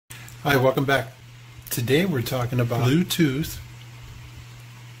Hi, welcome back. Today we're talking about Bluetooth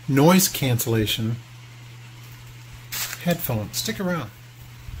noise cancellation headphones. Stick around.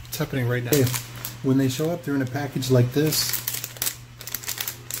 It's happening right now. When they show up, they're in a package like this.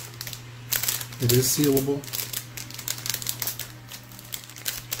 It is sealable.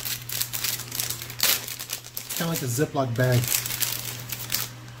 Kind of like a Ziploc bag.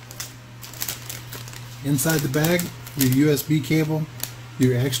 Inside the bag, your USB cable,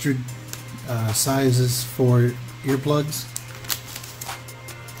 your extra sizes for earplugs,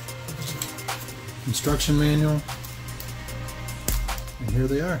 instruction manual, and here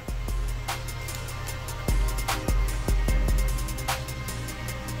they are.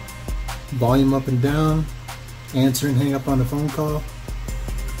 Volume up and down, answer and hang up on the phone call.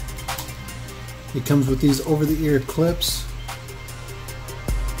 It comes with these over-the-ear clips.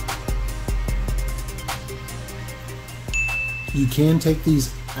 You can take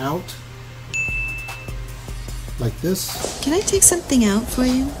these out like this. Can I take something out for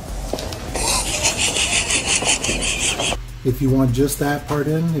you? If you want just that part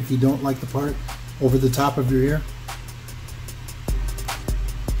in, if you don't like the part over the top of your ear.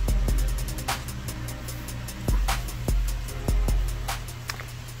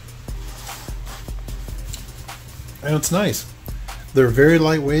 And it's nice. They're very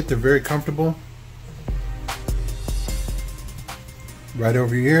lightweight, they're very comfortable. Right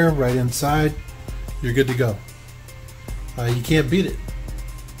over your ear, right inside, you're good to go. You can't beat it.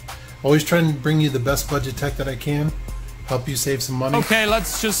 Always trying to bring you the best budget tech that I can, help you save some money. Okay,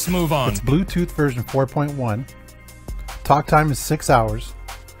 let's just move on. It's Bluetooth version 4.1. Talk time is 6 hours.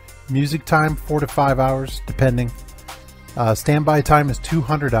 Music time 4 to 5 hours, depending. Standby time is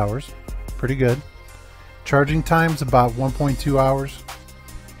 200 hours. Pretty good. Charging time is about 1.2 hours.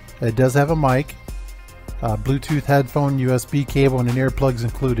 It does have a mic. Bluetooth headphone, USB cable, and an earplugs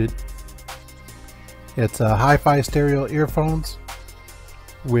included. It's hi-fi stereo earphones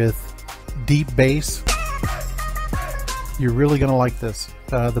with deep bass. You're really going to like this.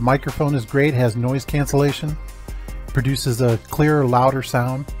 The microphone is great, has noise cancellation, produces a clearer, louder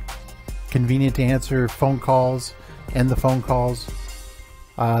sound, convenient to answer phone calls, end the phone calls.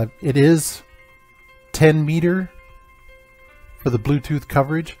 It is 10 meter for the Bluetooth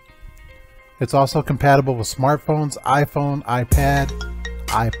coverage. It's also compatible with smartphones, iPhone, iPad,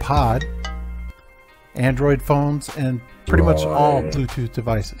 iPod, Android phones, and pretty much all Bluetooth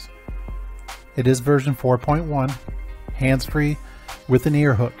devices. It is version 4.1, hands-free with an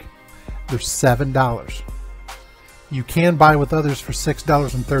ear hook. They're $7. You can buy with others for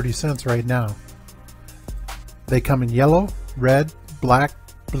 $6.30 right now. They come in yellow, red, black,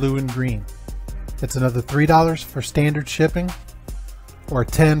 blue, and green. It's another $3 for standard shipping, or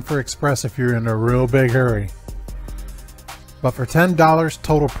 $10 for express if you're in a real big hurry. But for $10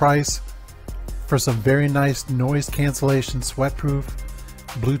 total price for some very nice noise cancellation, sweatproof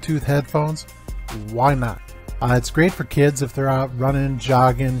Bluetooth headphones, why not? It's great for kids if they're out running,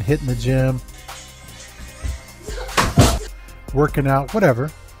 jogging, hitting the gym, working out, whatever.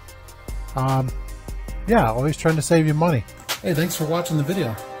 Yeah, always trying to save you money. Hey, thanks for watching the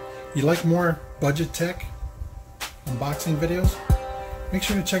video. You like more budget tech unboxing videos? Make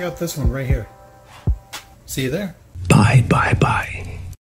sure to check out this one right here. See you there. Bye, bye, bye.